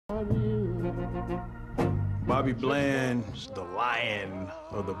Bobby Bland's the lion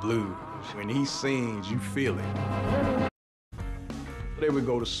of the blues. When he sings, you feel it. They would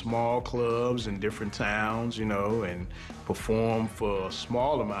go to small clubs in different towns, you know, and perform for a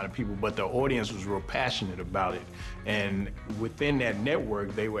small amount of people, but the audience was real passionate about it. And within that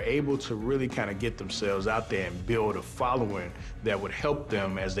network, they were able to really kind of get themselves out there and build a following that would help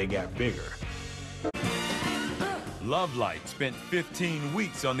them as they got bigger. Love Light spent 15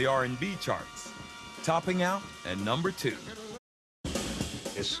 weeks on the R&B charts, topping out at #2.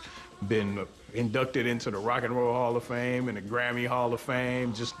 It's been inducted into the Rock and Roll Hall of Fame and the Grammy Hall of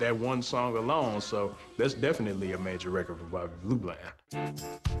Fame, just that one song alone. So that's definitely a major record for Bobby Blue Bland.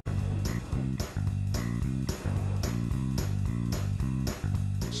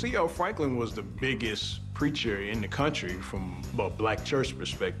 C.L. Franklin was the biggest preacher in the country from a black church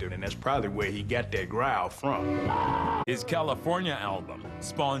perspective, and that's probably where he got that growl from. His California album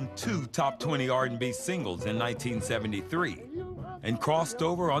spawned 2 top 20 R&B singles in 1973 and crossed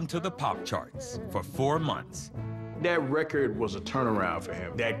over onto the pop charts for 4 months. That record was a turnaround for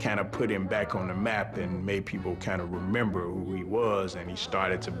him. That kind of put him back on the map and made people kind of remember who he was, and he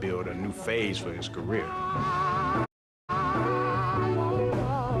started to build a new phase for his career.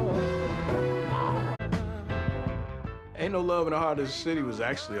 Ain't No Love in the Heart of the City was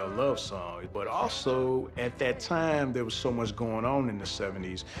actually a love song, but also at that time there was so much going on in the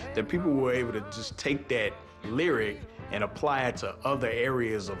 70s that people were able to just take that lyric and apply it to other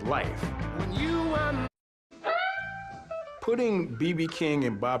areas of life. Putting B.B. King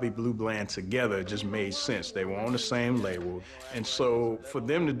and Bobby Blue Bland together just made sense. They were on the same label, and so for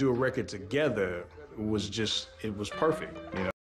them to do a record together was perfect, you know.